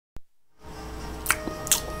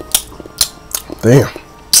Damn.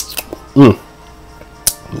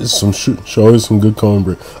 This is some show some good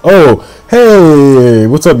cornbread. Oh, hey,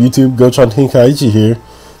 what's up YouTube? Gotron Tenkaichi here.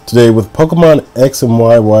 Today with Pokemon X and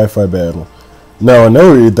Y Wi-Fi battle. Now I know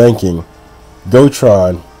what you're thinking.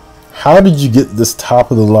 Gotron, how did you get this top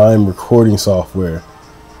of the line recording software?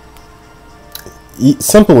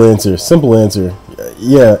 Simple answer.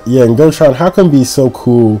 Yeah, and Gotron, how can it be so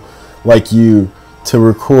cool like you to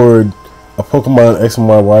record a Pokemon X and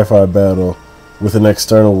Y Wi-Fi battle with an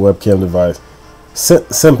external webcam device?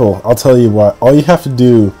 Simple. I'll tell you why. All you have to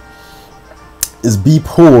do is be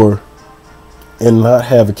poor and not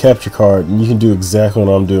have a capture card, and you can do exactly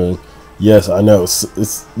what I'm doing. Yes, I know.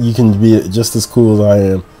 It's you can be just as cool as I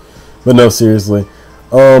am, but no, seriously.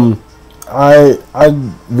 I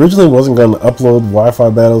originally wasn't going to upload Wi-Fi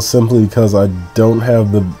battles simply because I don't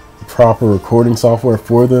have the proper recording software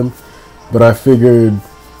for them, but I figured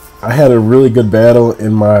I had a really good battle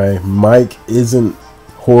and my mic isn't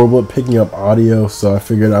horrible at picking up audio, so I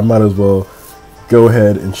figured I might as well go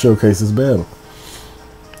ahead and showcase this battle.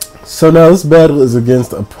 So now this battle is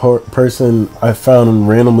against a person I found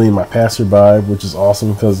randomly in my passerby, which is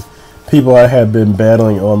awesome because people I had been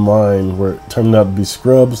battling online were turned out to be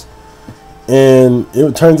scrubs, and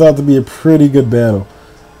it turns out to be a pretty good battle.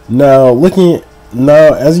 Now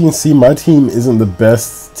as you can see, my team isn't the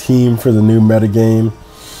best team for the new metagame.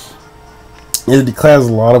 It declares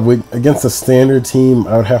a lot of weak against a standard team.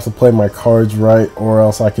 I would have to play my cards right, or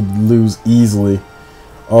else I could lose easily.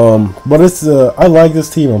 But I like this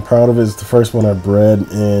team. I'm proud of it. It's the first one I bred,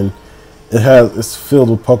 and it's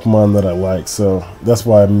filled with Pokemon that I like, so that's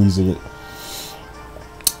why I'm using it.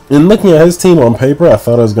 In looking at his team on paper, I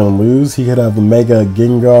thought I was going to lose. He could have the Mega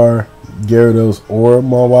Gengar, Gyarados, or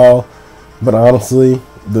Mawile, but honestly,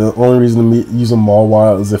 the only reason to use a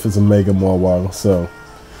Mawile is if it's a Mega Mawile, so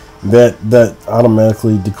that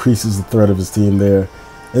automatically decreases the threat of his team there.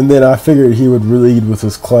 And then I figured he would lead with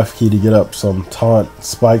his Clef Key to get up some taunt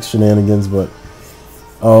spike shenanigans, but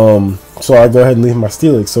so I go ahead and leave my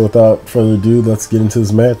Steelix. So without further ado, let's get into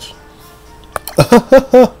this match.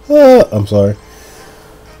 I'm sorry.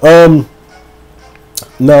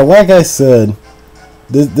 Now like I said,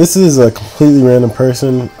 this is a completely random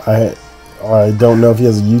person. I don't know if he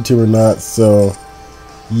has a YouTube or not, so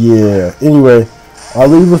yeah. Anyway, I'll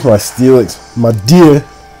leave with my Steelix, my dear.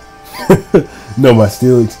 No, my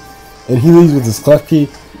Steelix, and he leads with his Clef Key.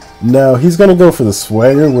 Now he's gonna go for the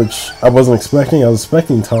Swagger, which I wasn't expecting. I was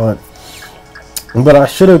expecting Taunt, but I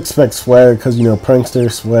should have expected Swagger because, you know, Prankster,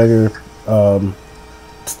 Swagger,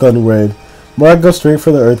 Thunder Wave. But I go straight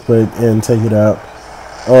for the Earthquake and take it out.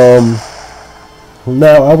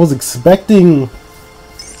 Now I was expecting.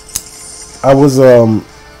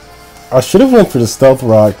 I should have went for the Stealth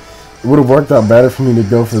Rock. It would have worked out better for me to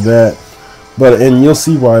go for that, and you'll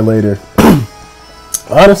see why later.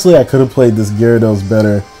 Honestly, I could have played this Gyarados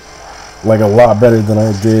better, like a lot better than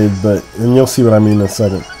I did, and you'll see what I mean in a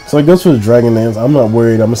second. So it goes for the Dragon Dance. I'm not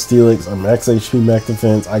worried. I'm a Steelix. I'm max HP, max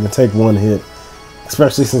defense. I can take one hit,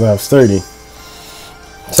 especially since I have Sturdy.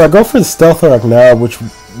 So I go for the Stealth Rock now, which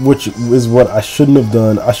is what I shouldn't have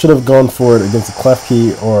done. I should have gone for it against the Clef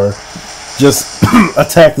Key or just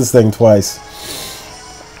attack this thing twice.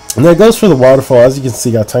 And then it goes for the Waterfall. As you can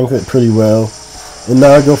see, I tanked it pretty well. And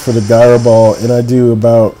now I go for the Gyro Ball, and I do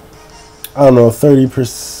about, I don't know,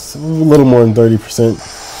 30%, a little more than 30%.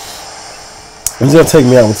 He's going to take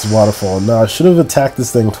me out with his Waterfall. Now I should have attacked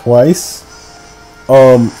this thing twice,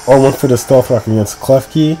 or went for the Stealth Rock against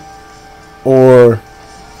Clef Key, or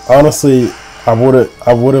honestly, I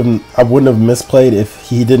wouldn't have misplayed if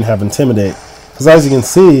he didn't have Intimidate. Because as you can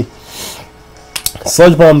see,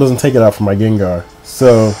 Sludge Bomb doesn't take it out for my Gengar.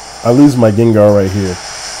 So I lose my Gengar right here,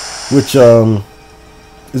 which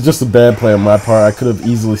is just a bad play on my part. I could have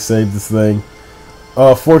easily saved this thing.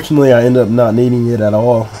 Fortunately, I ended up not needing it at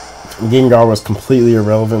all. Gengar was completely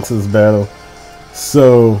irrelevant to this battle,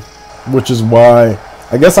 so which is why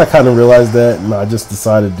I guess I kind of realized that, and I just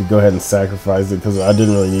decided to go ahead and sacrifice it because I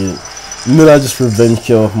didn't really need it. And then I just revenge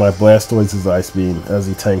kill with my Blastoise's Ice Beam as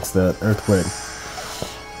he tanks that Earthquake.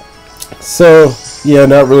 So yeah,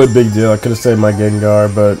 not really a big deal. I could have saved my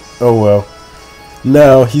Gengar, but oh well.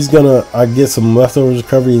 Now I get some leftovers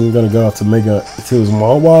recovery. He's gonna go out to his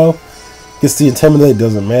Mawile. Gets the Intimidate,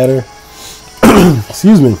 doesn't matter.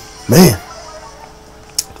 Excuse me, man.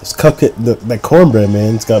 This cupcake, that cornbread,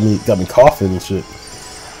 man, it's got me coughing and shit.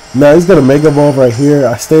 Now he's gonna Mega Evolve right here.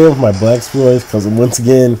 I stay with my Blastoise because once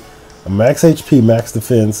again, I'm max HP, max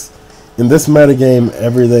defense. In this metagame,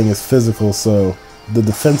 everything is physical, so the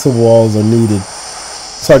defensive walls are needed.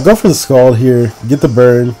 So I go for the Scald here, get the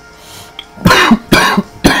burn.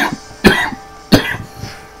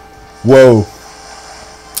 Whoa.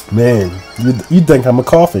 Man, you'd think I'm a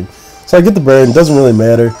coughing. So I get the burn, doesn't really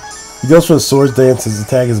matter. He goes for the Swords Dance, his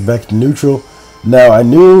attack is back to neutral. Now, I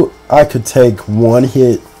knew I could take one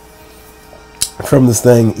hit from this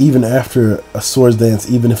thing, even after a Swords Dance,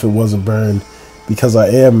 even if it wasn't burned, because I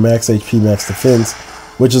am max HP, max defense,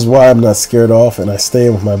 which is why I'm not scared off, and I stay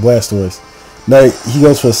in with my Blastoise. Now, he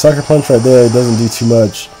goes for a Sucker Punch right there, it doesn't do too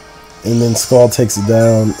much, and then Scald takes it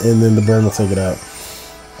down, and then the burn will take it out.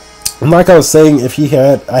 And like I was saying, if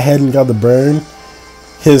I hadn't got the burn,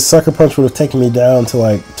 his Sucker Punch would have taken me down to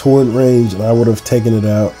like Torrent range, and I would have taken it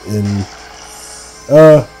out in...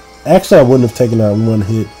 actually I wouldn't have taken it out in one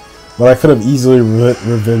hit, but I could have easily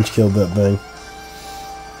revenge killed that thing.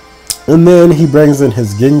 And then he brings in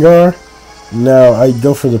his Gengar. Now I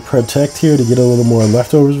go for the Protect here to get a little more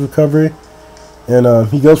leftovers recovery. And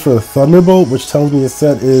he goes for the Thunderbolt, which tells me his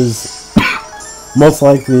set is most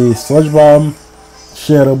likely Sludge Bomb,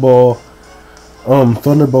 Shadow Ball,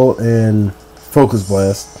 Thunderbolt, and Focus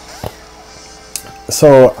Blast.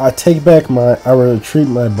 So I retreat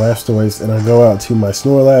my Blastoise and I go out to my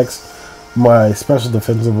Snorlax, my special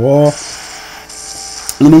defensive wall,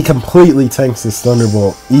 and he completely tanks this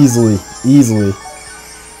Thunderbolt easily.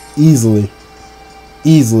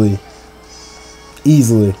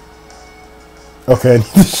 Okay.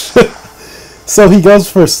 So he goes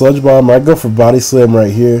for a Sludge Bomb. I go for Body Slam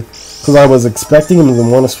right here because I was expecting him to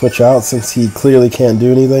want to switch out since he clearly can't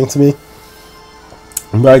do anything to me.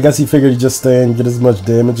 But I guess he figured he'd just stay and get as much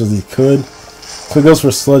damage as he could. So he goes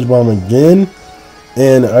for Sludge Bomb again.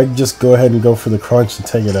 And I just go ahead and go for the Crunch and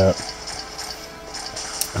take it out.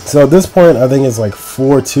 So at this point, I think it's like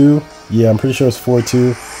 4-2. Yeah, I'm pretty sure it's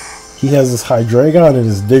 4-2. He has this Hydreigon and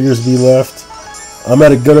his Diggersby left. I'm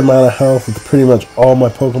at a good amount of health with pretty much all my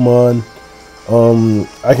Pokemon.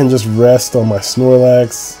 I can just rest on my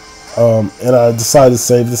Snorlax. And I decided to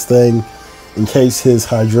save this thing in case his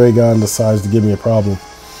Hydreigon decides to give me a problem.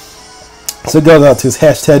 So it goes out to his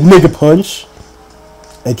hashtag Mega Punch,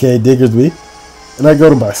 aka Diggersby, and I go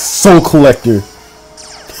to my Soul Collector,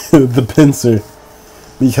 the Pinsir,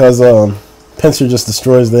 because Pinsir just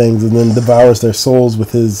destroys things and then devours their souls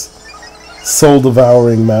with his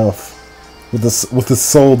soul-devouring mouth, with his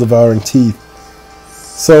soul-devouring teeth.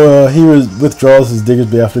 So he withdraws his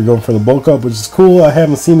Diggersby after going for the bulk up, which is cool. I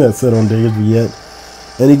haven't seen that set on Diggersby yet.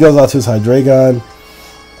 And he goes out to his Hydreigon.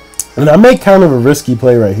 And I make kind of a risky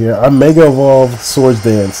play right here. I Mega Evolve Swords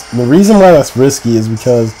Dance. And the reason why that's risky is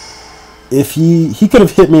because if he could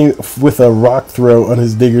have hit me with a Rock Throw on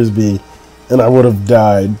his Diggersby and I would have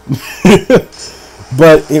died.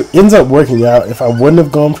 But it ends up working out. If I wouldn't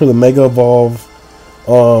have gone for the Mega Evolve,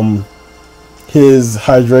 his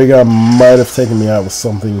Hydreigon might have taken me out with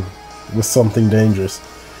something dangerous.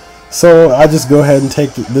 So I just go ahead and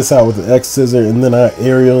take this out with the X Scissor, and then I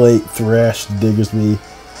Aerialate Thrash Diggersby,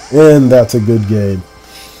 and that's a good game.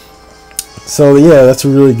 So yeah, that's a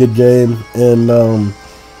really good game, and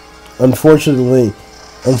unfortunately,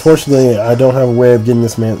 I don't have a way of getting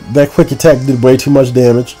this man. That quick attack did way too much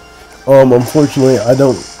damage. Unfortunately, I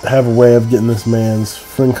don't have a way of getting this man's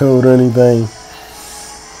friend code or anything,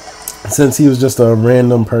 since he was just a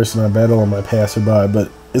random person I battled on my passerby. But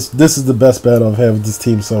this is the best battle I've had with this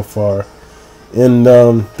team so far, and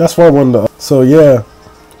that's why I wanted to. So yeah,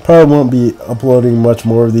 probably won't be uploading much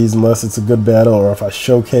more of these unless it's a good battle, or if I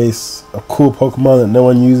showcase a cool Pokemon that no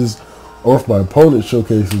one uses, or if my opponent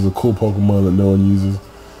showcases a cool Pokemon that no one uses.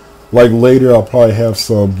 Like later, I'll probably have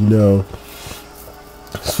some,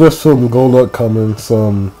 Swiftfoot and Golduck coming,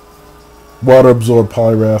 some Water Absorb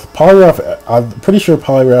Poliwrath. I'm pretty sure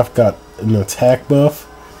Poliwrath got an attack buff.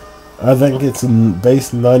 I think it's in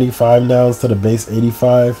base 95 now instead of base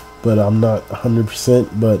 85, but I'm not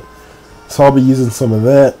 100%. But so I'll be using some of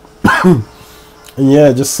that. And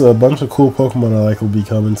yeah, just a bunch of cool Pokemon I like will be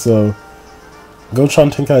coming. So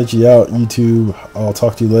Gotron Tenkaichi out, YouTube. I'll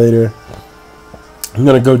talk to you later. I'm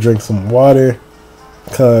gonna go drink some water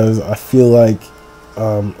because I feel like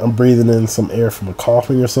I'm breathing in some air from a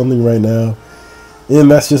coughing or something right now, and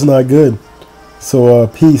that's just not good. So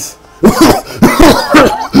peace.